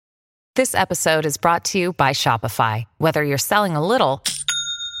This episode is brought to you by Shopify. Whether you're selling a little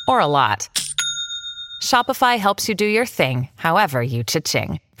or a lot, Shopify helps you do your thing, however you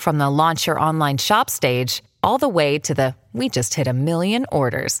cha-ching. From the launch your online shop stage, all the way to the we just hit 1 million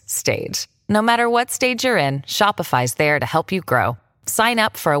orders stage. No matter what stage you're in, Shopify's there to help you grow. Sign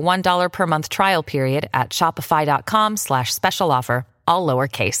up for a $1 per month trial period at shopify.com/special offer, all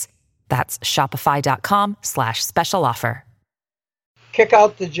lowercase. That's shopify.com/special offer. Kick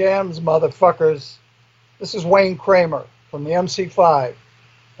out the jams, motherfuckers. This is Wayne Kramer from the MC5,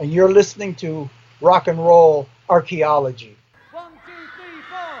 and you're listening to Rock and Roll Archaeology. 1, 2, 3,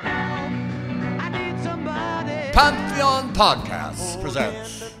 4. I need somebody. Pantheon Podcasts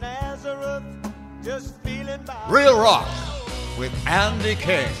presents Real Rock with Andy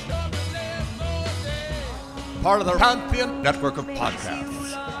King. Part of the Pantheon network of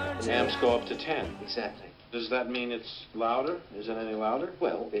podcasts. Amps go up to 10. Exactly. Does that mean it's louder? Is it any louder?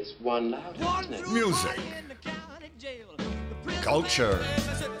 Well, it's one louder, isn't it? Music, culture,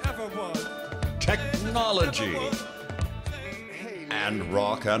 technology, and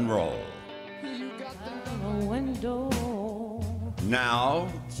rock and roll. Now,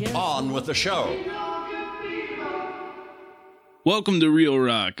 on with the show. Welcome to Real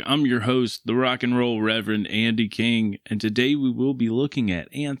Rock. I'm your host, the rock and roll Reverend Andy King, and today we will be looking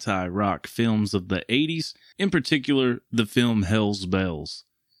at anti-rock films of the 80s, in particular, the film Hell's Bells.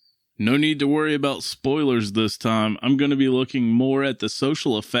 No need to worry about spoilers this time. I'm going to be looking more at the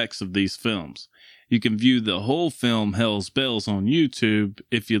social effects of these films. You can view the whole film Hell's Bells on YouTube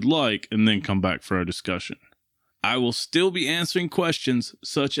if you'd like, and then come back for our discussion. I will still be answering questions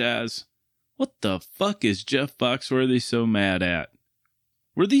such as, what the fuck is Jeff Foxworthy so mad at?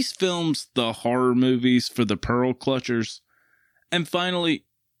 Were these films the horror movies for the pearl clutchers? And finally,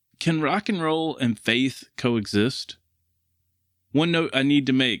 can rock and roll and faith coexist? One note I need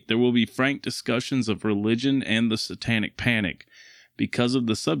to make, there will be frank discussions of religion and the satanic panic. Because of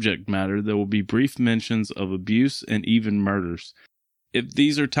the subject matter, there will be brief mentions of abuse and even murders. If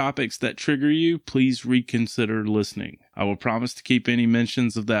these are topics that trigger you, please reconsider listening. I will promise to keep any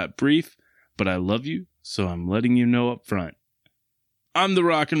mentions of that brief, but I love you, so I'm letting you know up front. I'm the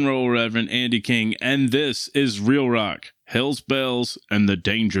rock and roll Reverend Andy King, and this is Real Rock, Hell's Bells, and the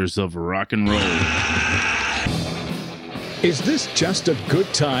Dangers of Rock and Roll. Is this just a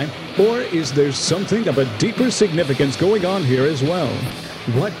good time, or is there something of a deeper significance going on here as well?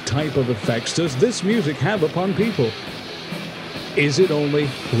 What type of effects does this music have upon people? Is it only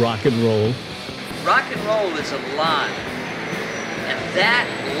rock and roll? Rock and roll is alive, and that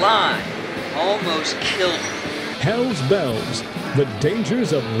line almost killed me. Hell's Bells, the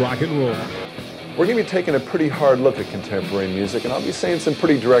dangers of rock and roll. We're going to be taking a pretty hard look at contemporary music, and I'll be saying some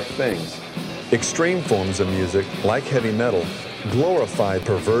pretty direct things. Extreme forms of music, like heavy metal, glorify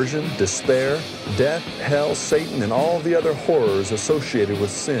perversion, despair, death, hell, Satan, and all the other horrors associated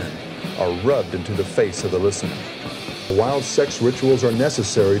with sin are rubbed into the face of the listener. Wild sex rituals are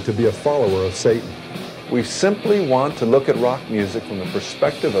necessary to be a follower of Satan. We simply want to look at rock music from the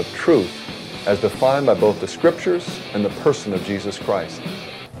perspective of truth, as defined by both the scriptures and the person of Jesus Christ.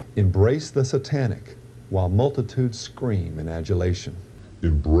 Embrace the satanic while multitudes scream in adulation.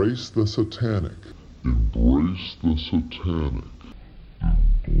 Embrace the satanic. Embrace the satanic.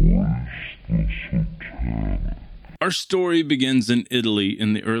 Embrace the satanic. Our story begins in Italy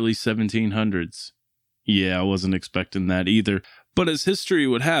in the early 1700s. Yeah, I wasn't expecting that either. But as history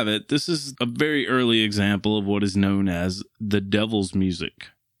would have it, this is a very early example of what is known as the devil's music.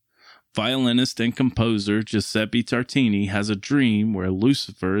 Violinist and composer Giuseppe Tartini has a dream where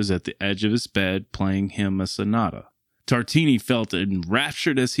Lucifer is at the edge of his bed playing him a sonata. Tartini felt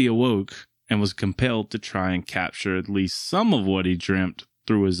enraptured as he awoke and was compelled to try and capture at least some of what he dreamt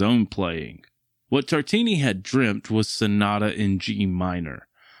through his own playing. What Tartini had dreamt was Sonata in G minor,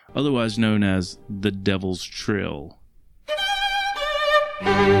 otherwise known as the Devil's Trill.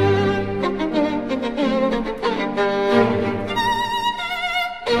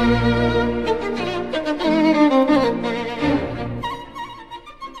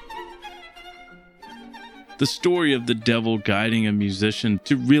 The story of the devil guiding a musician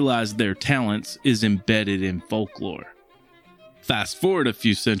to realize their talents is embedded in folklore. Fast forward a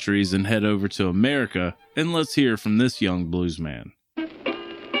few centuries and head over to America, and let's hear from this young bluesman.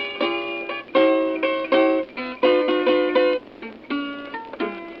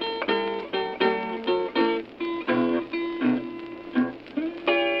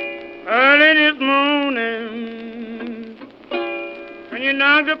 Early this morning, when you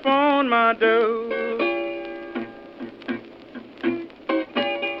knocked upon my door,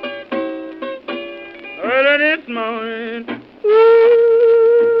 early this morning,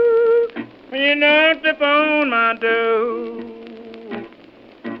 ooh, knocked upon my door.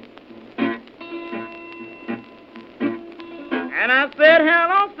 And I said,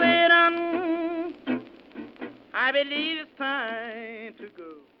 hello, Satan. I believe it's time to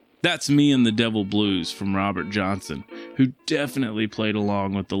go. That's Me and the Devil Blues from Robert Johnson, who definitely played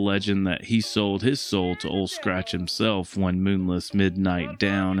along with the legend that he sold his soul to Old Scratch himself one moonless midnight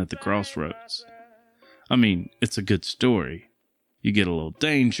down at the crossroads. I mean, it's a good story. You get a little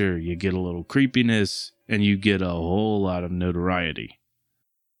danger, you get a little creepiness, and you get a whole lot of notoriety.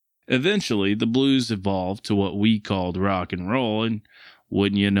 Eventually, the blues evolved to what we called rock and roll, and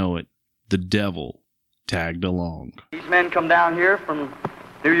wouldn't you know it, the devil tagged along. These men come down here from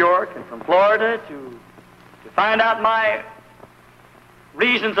New York and from Florida to find out my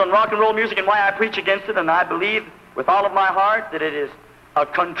reasons on rock and roll music and why I preach against it, and I believe with all of my heart that it is a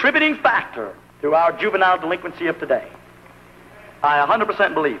contributing factor to our juvenile delinquency of today. I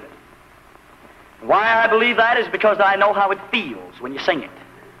 100% believe it. And why I believe that is because I know how it feels when you sing it.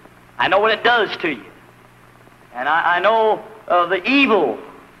 I know what it does to you. And I know the evil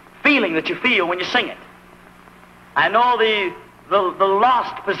feeling that you feel when you sing it. I know the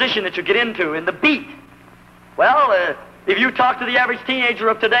lost position that you get into in the beat. Well, if you talk to the average teenager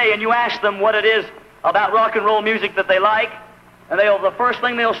of today and you ask them what it is about rock and roll music that they like, and the first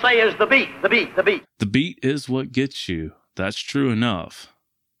thing they'll say is the beat, the beat, the beat. The beat is what gets you. That's true enough.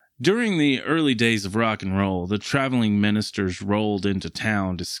 During the early days of rock and roll, the traveling ministers rolled into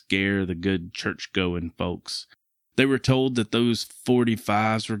town to scare the good church-going folks. They were told that those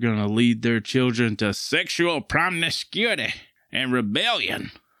 45s were going to lead their children to sexual promiscuity and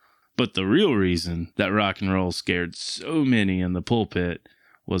rebellion. But the real reason that rock and roll scared so many in the pulpit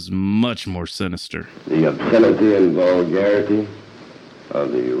was much more sinister. The obscenity and vulgarity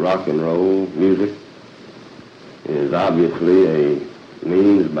of the rock and roll music is obviously a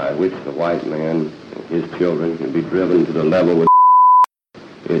means by which the white man and his children can be driven to the level with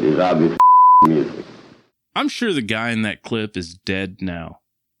it is obviously music. I'm sure the guy in that clip is dead now.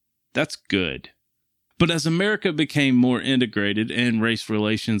 That's good. But as America became more integrated and race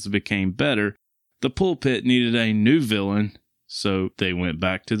relations became better, the pulpit needed a new villain, so they went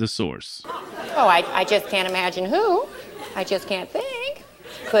back to the source. Oh, I just can't imagine who. I just can't think.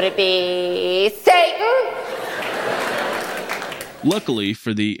 Could it be Satan? Luckily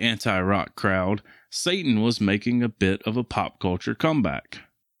for the anti-rock crowd, Satan was making a bit of a pop culture comeback.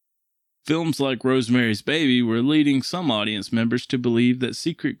 Films like Rosemary's Baby were leading some audience members to believe that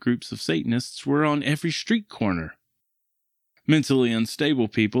secret groups of Satanists were on every street corner. Mentally unstable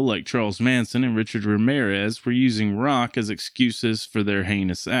people like Charles Manson and Richard Ramirez were using rock as excuses for their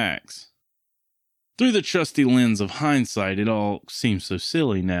heinous acts. Through the trusty lens of hindsight, it all seems so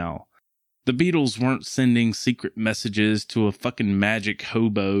silly now. The Beatles weren't sending secret messages to a fucking magic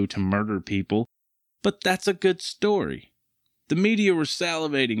hobo to murder people, but that's a good story. The media were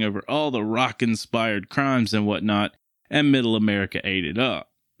salivating over all the rock-inspired crimes and whatnot, and Middle America ate it up.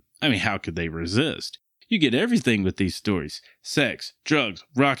 I mean, how could they resist? You get everything with these stories. Sex, drugs,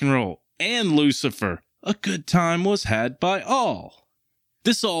 rock and roll, and Lucifer. A good time was had by all.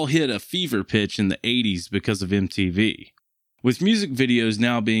 This all hit a fever pitch in the 80s because of MTV. With music videos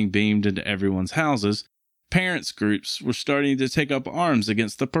now being beamed into everyone's houses, parents' groups were starting to take up arms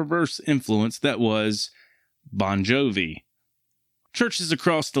against the perverse influence that was Bon Jovi. Churches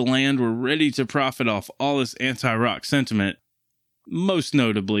across the land were ready to profit off all this anti-rock sentiment, most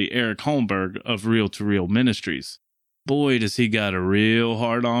notably Eric Holmberg of Reel to Reel Ministries. Boy, does he got a real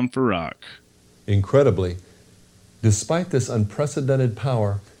hard-on for rock. Incredibly, despite this unprecedented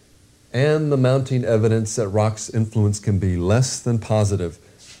power and the mounting evidence that rock's influence can be less than positive,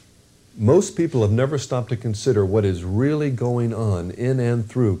 most people have never stopped to consider what is really going on in and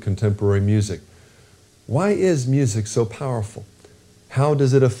through contemporary music. Why is music so powerful? How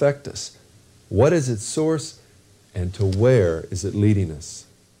does it affect us? What is its source? And to where is it leading us?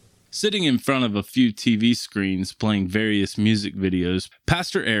 Sitting in front of a few TV screens playing various music videos,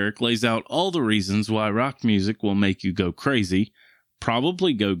 Pastor Eric lays out all the reasons why rock music will make you go crazy,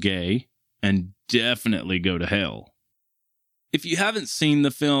 probably go gay, and definitely go to hell. If you haven't seen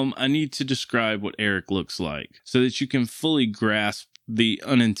the film, I need to describe what Eric looks like so that you can fully grasp the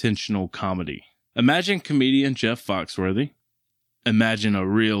unintentional comedy. Imagine comedian Jeff Foxworthy. Imagine a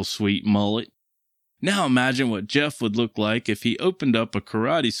real sweet mullet. Now imagine what Jeff would look like if he opened up a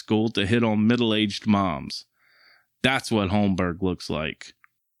karate school to hit on middle-aged moms. That's what Holmberg looks like.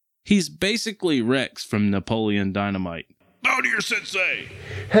 He's basically Rex from Napoleon Dynamite. Bow to your sensei!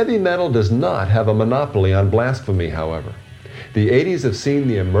 Heavy metal does not have a monopoly on blasphemy, however. The 80s have seen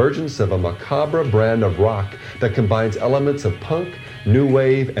the emergence of a macabre brand of rock that combines elements of punk, new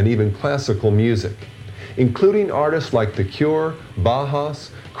wave, and even classical music, including artists like The Cure,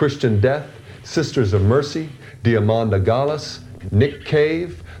 Bauhaus, Christian Death, Sisters of Mercy, Diamanda Galás, Nick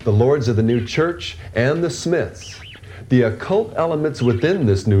Cave, the Lords of the New Church, and the Smiths. The occult elements within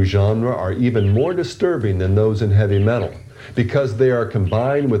this new genre are even more disturbing than those in heavy metal, because they are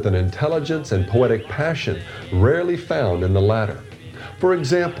combined with an intelligence and poetic passion rarely found in the latter. For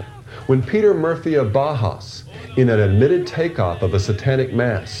example, when Peter Murphy of Bauhaus, in an admitted takeoff of a satanic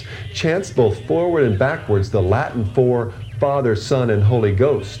mass, chants both forward and backwards the Latin for Father, Son, and Holy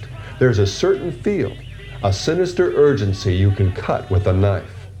Ghost, there's a certain feel, a sinister urgency you can cut with a knife.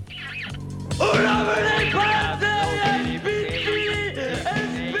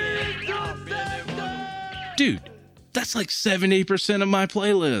 Dude, that's like 70% of my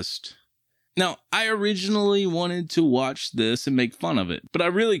playlist. Now, I originally wanted to watch this and make fun of it, but I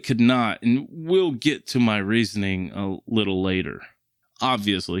really could not, and we'll get to my reasoning a little later.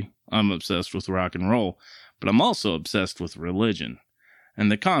 Obviously, I'm obsessed with rock and roll, but I'm also obsessed with religion, and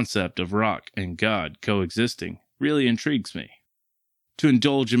the concept of rock and God coexisting really intrigues me. To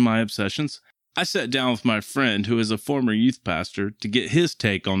indulge in my obsessions, I sat down with my friend who is a former youth pastor to get his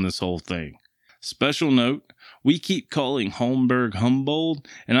take on this whole thing. Special note, we keep calling Holmberg Humboldt,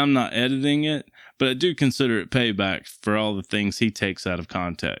 and I'm not editing it, but I do consider it payback for all the things he takes out of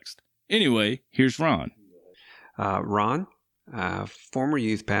context. Anyway, here's Ron. Ron, former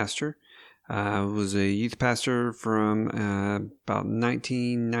youth pastor, was a youth pastor from about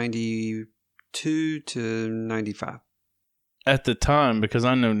 1992 to 95. At the time, because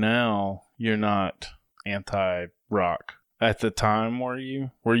I know now you're not anti-rock. At the time, were you?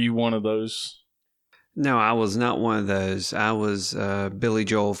 Were you one of those? No, I was not one of those. I was a Billy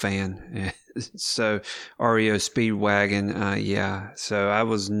Joel fan. So REO Speedwagon, yeah. So I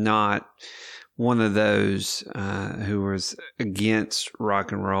was not one of those who was against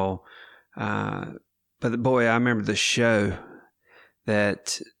rock and roll. But boy, I remember the show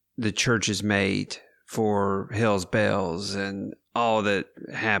that the churches made for Hell's Bells and all that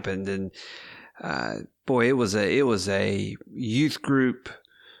happened. And boy, it was a youth group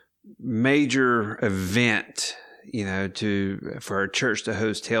major event, you know, for a church to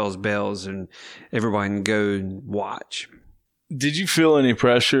host Hell's Bells and everybody can go and watch. Did you feel any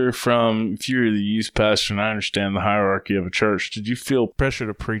pressure from, if you're the youth pastor, and I understand the hierarchy of a church, did you feel pressure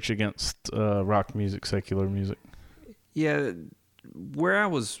to preach against rock music, secular music? Yeah, where I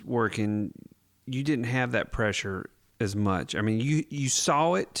was working, you didn't have that pressure as much. I mean, you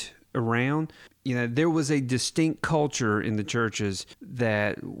saw it around. You know, there was a distinct culture in the churches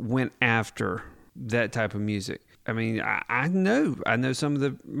that went after that type of music. I mean, I know some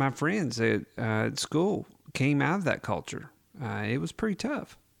of my friends at school came out of that culture. It was pretty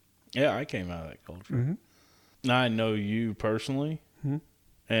tough. Yeah, I came out of that culture. Mm-hmm. I know you personally,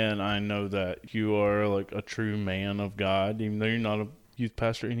 and I know that you are like a true man of God. Even though you're not a youth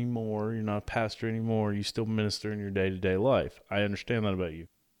pastor anymore, you're not a pastor anymore, you still minister in your day-to-day life. I understand that about you.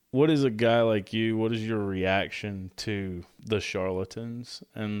 What is a guy like you, what is your reaction to the charlatans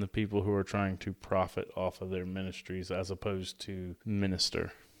and the people who are trying to profit off of their ministries as opposed to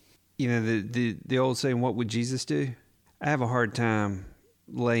minister? You know, the old saying, what would Jesus do? I have a hard time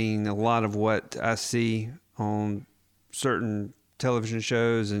laying a lot of what I see on certain television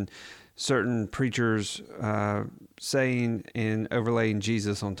shows and certain preachers saying and overlaying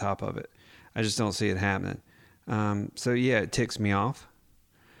Jesus on top of it. I just don't see it happening. So yeah, it ticks me off.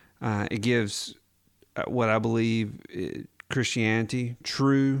 It gives what I believe Christianity,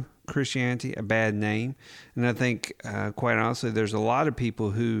 true Christianity, a bad name. And I think, quite honestly, there's a lot of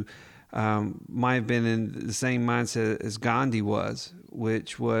people who might have been in the same mindset as Gandhi was,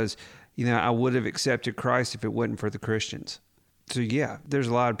 which was, you know, I would have accepted Christ if it wasn't for the Christians. So yeah, there's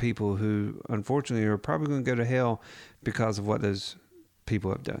a lot of people who, unfortunately, are probably going to go to hell because of what those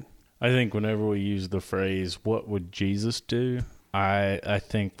people have done. I think whenever we use the phrase, what would Jesus do? I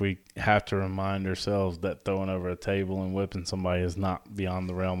think we have to remind ourselves that throwing over a table and whipping somebody is not beyond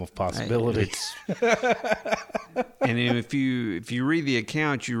the realm of possibility. And if you read the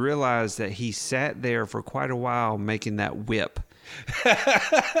account, you realize that he sat there for quite a while making that whip.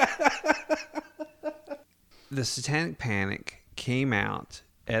 The Satanic Panic came out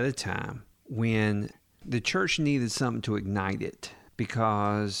at a time when the church needed something to ignite it,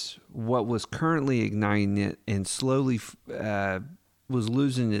 because what was currently igniting it and slowly was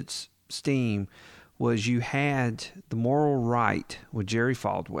losing its steam was you had The Moral Right with Jerry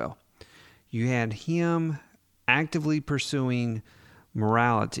Falwell. You had him actively pursuing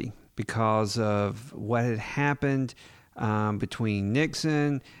morality because of what had happened between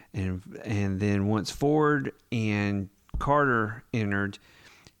Nixon and then once Ford and Carter entered,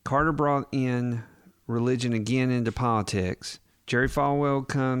 Carter brought in religion again into politics. Jerry Falwell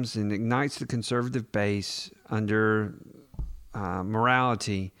comes and ignites the conservative base under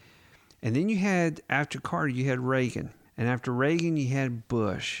morality. And then you had, after Carter, you had Reagan. And after Reagan, you had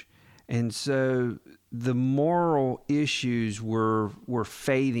Bush. And so the moral issues were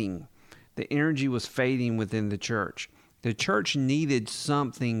fading. The energy was fading within the church. The church needed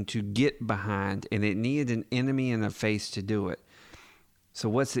something to get behind, and it needed an enemy and a face to do it. So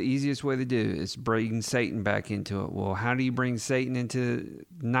what's the easiest way to do? Is bring Satan back into it. Well, how do you bring Satan into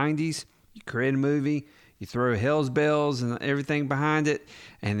the 90s? You create a movie, you throw Hell's Bells and everything behind it,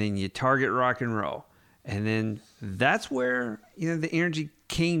 and then you target rock and roll. And then that's where, the energy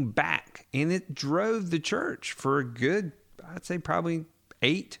came back, and it drove the church for a good, I'd say probably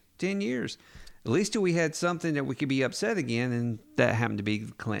 8-10 years. At least till we had something that we could be upset again, and that happened to be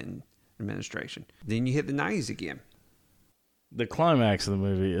the Clinton administration. Then you hit the 90s again. The climax of the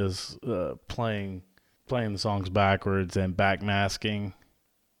movie is playing the songs backwards and backmasking.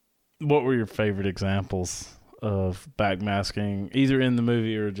 What were your favorite examples of backmasking, either in the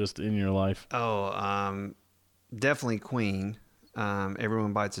movie or just in your life? Definitely Queen.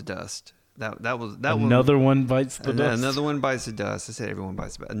 Everyone Bites the Dust. That was Another One Bites the Dust. Another One Bites the Dust. I said Everyone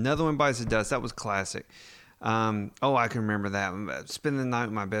Bites the Dust. Another One Bites the Dust. That was classic. I can remember that. Spending the night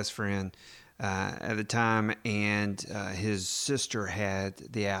with my best friend at the time, and his sister had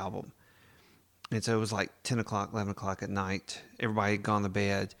the album. And so it was like 10 o'clock, 11 o'clock at night. Everybody had gone to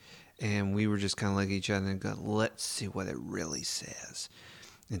bed, and we were just kind of looking at each other and go, let's see what it really says.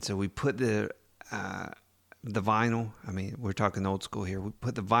 And so we put the vinyl, we're talking old school here. We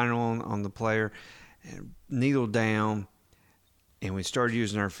put the vinyl on the player, and needle down, and we started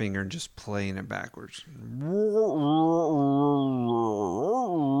using our finger and just playing it backwards.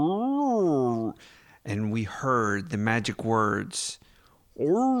 And we heard the magic words.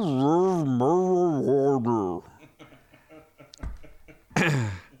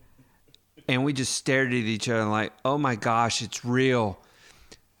 And we just stared at each other like, oh my gosh, it's real.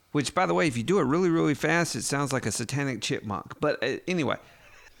 Which, by the way, if you do it really, really fast, it sounds like a satanic chipmunk. But anyway.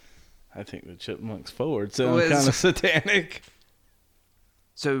 I think the chipmunks forward sound kind of satanic.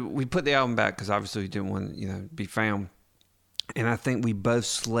 So we put the album back because obviously we didn't want to, be found. And I think we both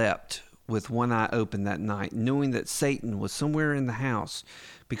slept with one eye open that night, knowing that Satan was somewhere in the house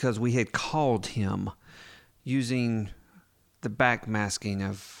because we had called him using the backmasking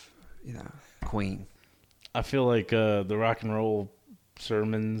of, Queen. I feel like the rock and roll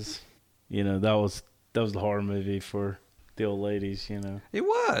sermons, that was the horror movie for the old ladies, It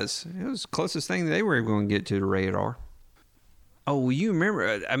was the closest thing they were going to get to the rated R. Oh, well, you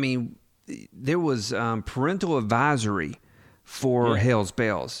remember, there was parental advisory for Hell's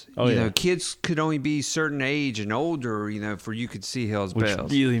Bells. Kids could only be certain age and older, for you could see Hell's Bells.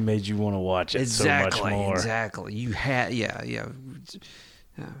 Which really made you want to watch it so much more. Exactly. You had,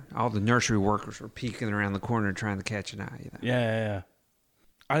 all the nursery workers were peeking around the corner trying to catch an eye. Yeah.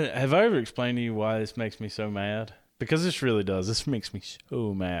 Have I ever explained to you why this makes me so mad? Because this really does. This makes me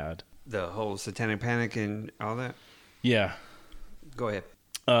so mad. The whole satanic panic and all that? Yeah. Go ahead.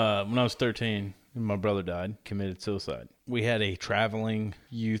 When I was 13, my brother died, committed suicide. We had a traveling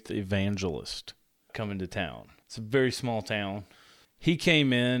youth evangelist come into town. It's a very small town. He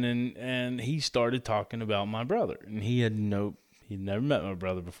came in and he started talking about my brother. And he'd never met my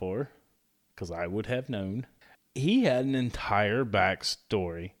brother before, because I would have known. He had an entire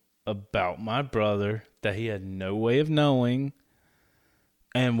backstory about my brother that he had no way of knowing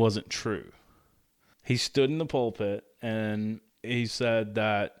and wasn't true. He stood in the pulpit and he said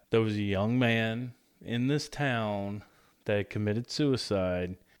that there was a young man in this town that had committed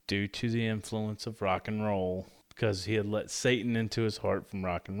suicide due to the influence of rock and roll because he had let Satan into his heart from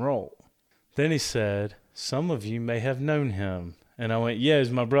rock and roll. Then he said, some of you may have known him. And I went, yeah,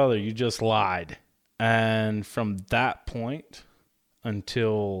 he's my brother. You just lied. And from that point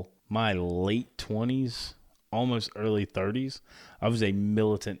until my late 20s, almost early 30s, I was a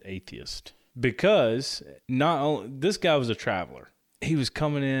militant atheist. Because this guy was a traveler. He was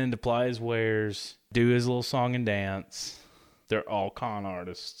coming in to ply his wares, do his little song and dance. They're all con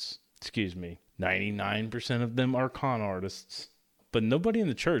artists. 99% of them are con artists. But nobody in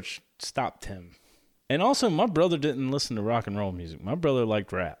the church stopped him. And also, my brother didn't listen to rock and roll music. My brother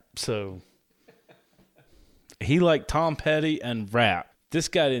liked rap. So he liked Tom Petty and rap. This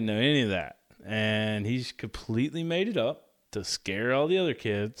guy didn't know any of that. And he's completely made it up to scare all the other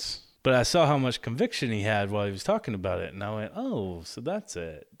kids. But I saw how much conviction he had while he was talking about it. And I went, oh, so that's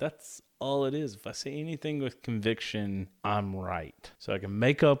it. That's all it is. If I say anything with conviction, I'm right. So I can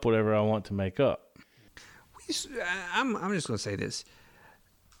make up whatever I want to make up. I'm just going to say this.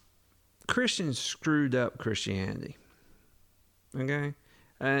 Christians screwed up Christianity. Okay?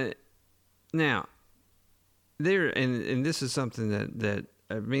 Now, there, and this is something that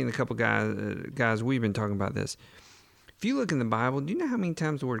me and a couple guys, we've been talking about this. If you look in the Bible, do you know how many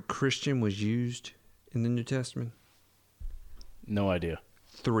times the word Christian was used in the New Testament? No idea.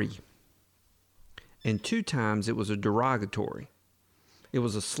 3. And 2 times it was a derogatory. It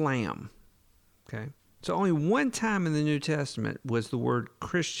was a slam. Okay? So only 1 time in the New Testament was the word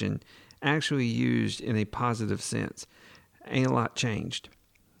Christian actually used in a positive sense. Ain't a lot changed.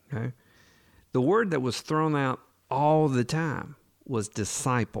 Okay? The word that was thrown out all the time was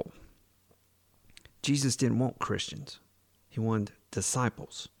disciple. Jesus didn't want Christians. He wanted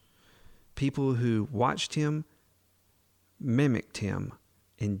disciples. People who watched him, mimicked him,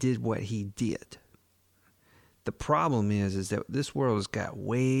 and did what he did. The problem is that this world has got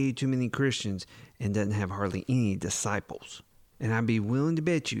way too many Christians and doesn't have hardly any disciples. And I'd be willing to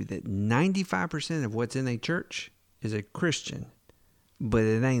bet you that 95% of what's in a church is a Christian, but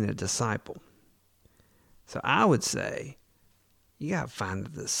it ain't a disciple. So I would say you got to find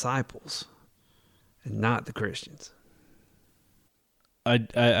the disciples and not the Christians.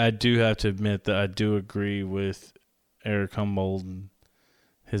 I do have to admit that I do agree with Eric Humboldt and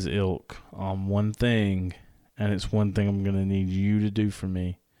his ilk on one thing, and it's one thing I'm going to need you to do for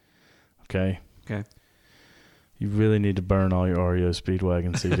me. Okay? Okay. You really need to burn all your REO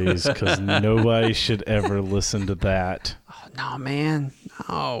Speedwagon CDs because nobody should ever listen to that. Oh, no, man.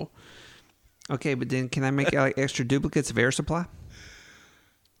 No. Okay, but then can I make like extra duplicates of Air Supply?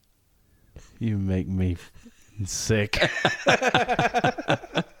 You make me sick.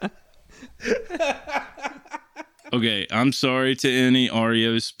 Okay, I'm sorry to any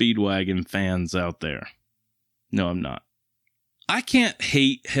REO Speedwagon fans out there. No, I'm not. I can't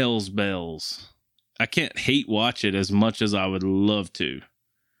hate Hell's Bells. I can't hate watch it as much as I would love to.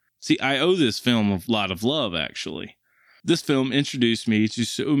 See, I owe this film a lot of love, actually. This film introduced me to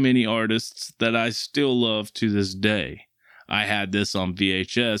so many artists that I still love to this day. I had this on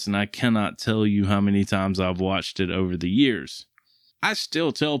VHS, and I cannot tell you how many times I've watched it over the years. I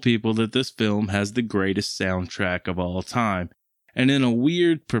still tell people that this film has the greatest soundtrack of all time, and in a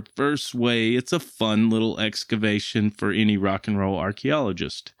weird, perverse way, it's a fun little excavation for any rock and roll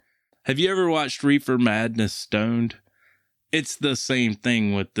archaeologist. Have you ever watched Reefer Madness Stoned? It's the same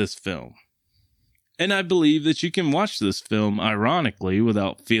thing with this film. And I believe that you can watch this film ironically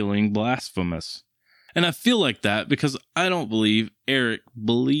without feeling blasphemous. And I feel like that because I don't believe Eric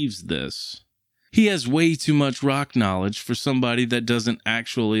believes this. He has way too much rock knowledge for somebody that doesn't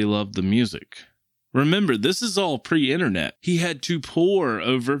actually love the music. Remember, this is all pre-internet. He had to pore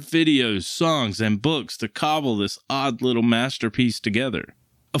over videos, songs, and books to cobble this odd little masterpiece together.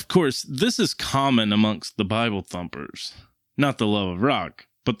 Of course, this is common amongst the Bible thumpers. Not the love of rock,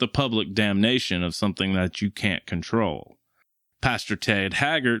 but the public damnation of something that you can't control. Pastor Ted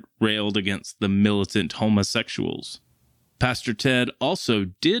Haggard railed against the militant homosexuals. Pastor Ted also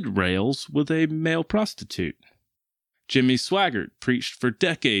did rails with a male prostitute. Jimmy Swaggart preached for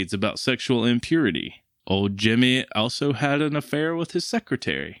decades about sexual impurity. Old Jimmy also had an affair with his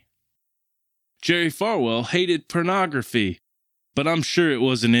secretary. Jerry Falwell hated pornography, but I'm sure it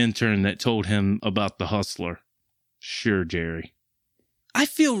was an intern that told him about The Hustler. Sure, Jerry. I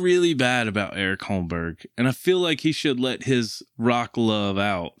feel really bad about Eric Holmberg, and I feel like he should let his rock love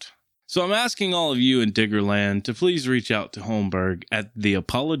out. So I'm asking all of you in Diggerland to please reach out to Holmberg at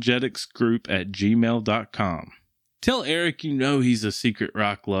theapologeticsgroup@gmail.com. Tell Eric you know he's a secret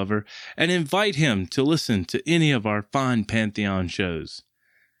rock lover, and invite him to listen to any of our fine Pantheon shows.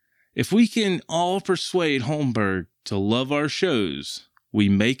 If we can all persuade Holmberg to love our shows, we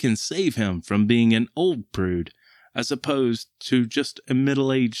may can save him from being an old prude, as opposed to just a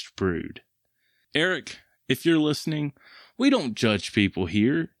middle-aged prude. Eric, if you're listening, we don't judge people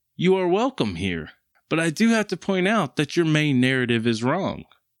here. You are welcome here. But I do have to point out that your main narrative is wrong.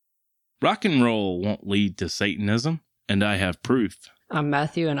 Rock and roll won't lead to Satanism, and I have proof. I'm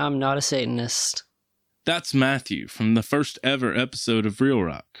Matthew, and I'm not a Satanist. That's Matthew from the first ever episode of Real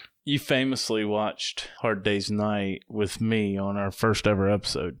Rock. You famously watched Hard Day's Night with me on our first ever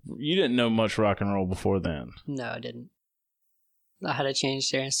episode. You didn't know much rock and roll before then. No, I didn't. I had to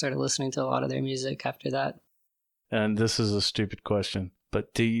change there and started listening to a lot of their music after that. And this is a stupid question,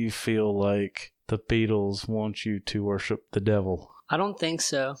 but do you feel like the Beatles want you to worship the devil? I don't think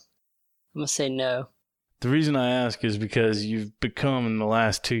so. I'm going to say no. The reason I ask is because you've become, in the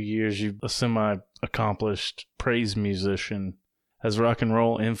last 2 years, you've a semi-accomplished praise musician. Has rock and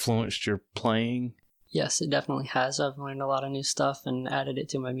roll influenced your playing? Yes, it definitely has. I've learned a lot of new stuff and added it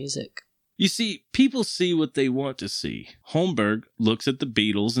to my music. You see, people see what they want to see. Holmberg looks at the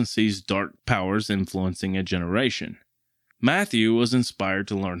Beatles and sees dark powers influencing a generation. Matthew was inspired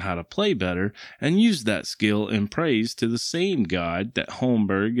to learn how to play better and used that skill in praise to the same God that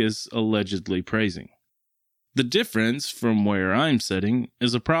Holmberg is allegedly praising. The difference from where I'm sitting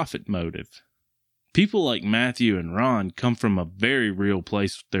is a profit motive. People like Matthew and Ron come from a very real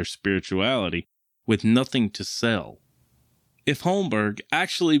place with their spirituality, with nothing to sell. If Holmberg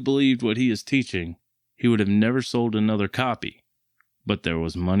actually believed what he is teaching, he would have never sold another copy, but there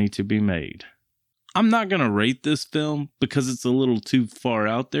was money to be made. I'm not going to rate this film because it's a little too far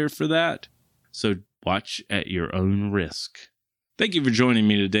out there for that, so watch at your own risk. Thank you for joining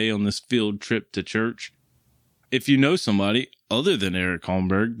me today on this field trip to church. If you know somebody other than Eric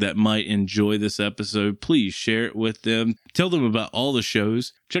Holmberg that might enjoy this episode, please share it with them. Tell them about all the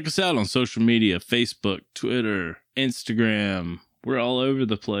shows. Check us out on social media, Facebook, Twitter, Instagram. We're all over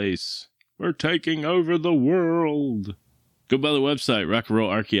the place. We're taking over the world. Go by the website, Rock and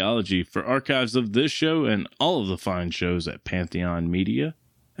Roll Archaeology, for archives of this show and all of the fine shows at Pantheon Media.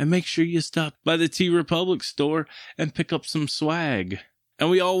 And make sure you stop by the T Republic store and pick up some swag. And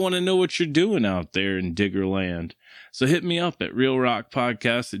we all want to know what you're doing out there in Diggerland. So hit me up at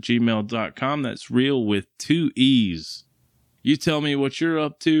realrockpodcast@gmail.com. That's real with 2 E's. You tell me what you're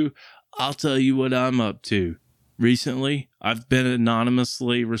up to. I'll tell you what I'm up to. Recently, I've been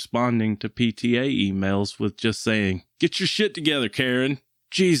anonymously responding to PTA emails with just saying, "Get your shit together, Karen.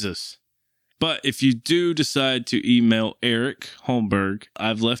 Jesus." But if you do decide to email Eric Holmberg,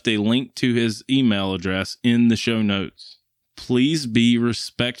 I've left a link to his email address in the show notes. Please be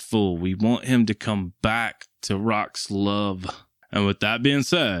respectful. We want him to come back to rock's love. And with that being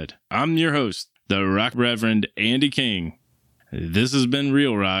said, I'm your host, the Rock Reverend Andy King. This has been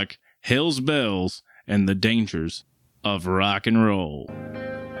Real Rock, Hell's Bells, and the dangers of rock and roll.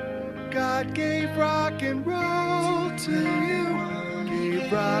 God gave rock and roll to you.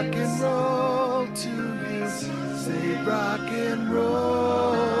 Gave rock and roll to you. Save rock and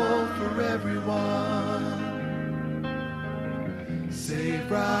roll for everyone.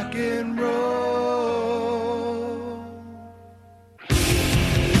 Save rock and roll.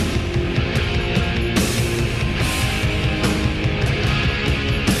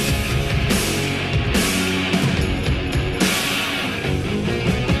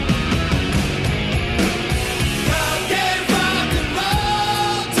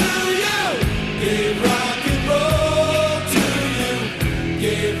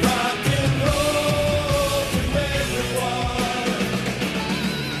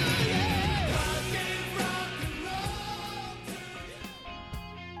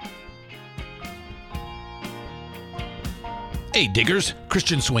 Hey diggers,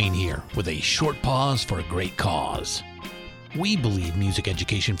 Christian Swain here with a short pause for a great cause. We believe music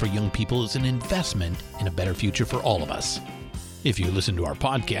education for young people is an investment in a better future for all of us. If you listen to our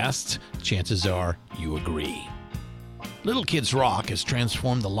podcasts, chances are you agree. Little Kids Rock has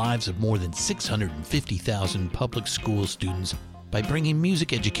transformed the lives of more than 650,000 public school students by bringing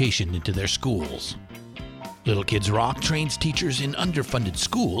music education into their schools. Little Kids Rock trains teachers in underfunded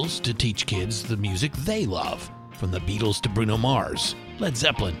schools to teach kids the music they love. From the Beatles to Bruno Mars, Led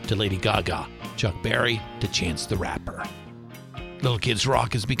Zeppelin to Lady Gaga, Chuck Berry to Chance the Rapper. Little Kids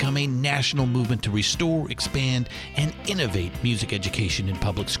Rock has become a national movement to restore, expand, and innovate music education in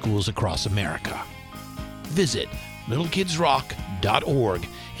public schools across America. Visit littlekidsrock.org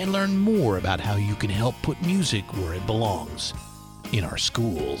and learn more about how you can help put music where it belongs, in our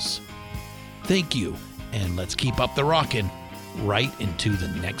schools. Thank you, and let's keep up the rockin' right into the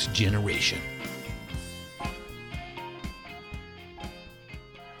next generation.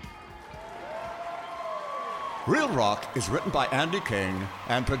 Real Rock is written by Andy King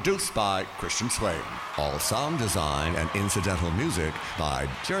and produced by Christian Swain. All sound design and incidental music by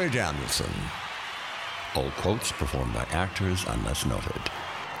Jerry Danielson. All quotes performed by actors unless noted.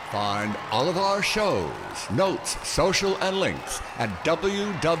 Find all of our shows, notes, social, and links at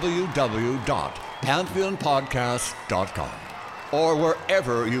www.pantheonpodcast.com or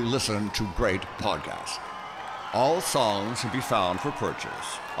wherever you listen to great podcasts. All songs can be found for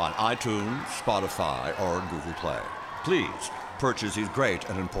purchase on iTunes, Spotify, or Google Play. Please purchase these great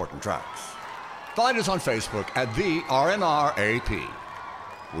and important tracks. Find us on Facebook at the RNRAP.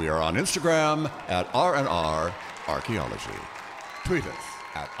 We are on Instagram at RNR Archaeology. Tweet us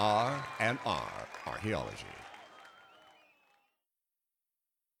at RNR Archaeology.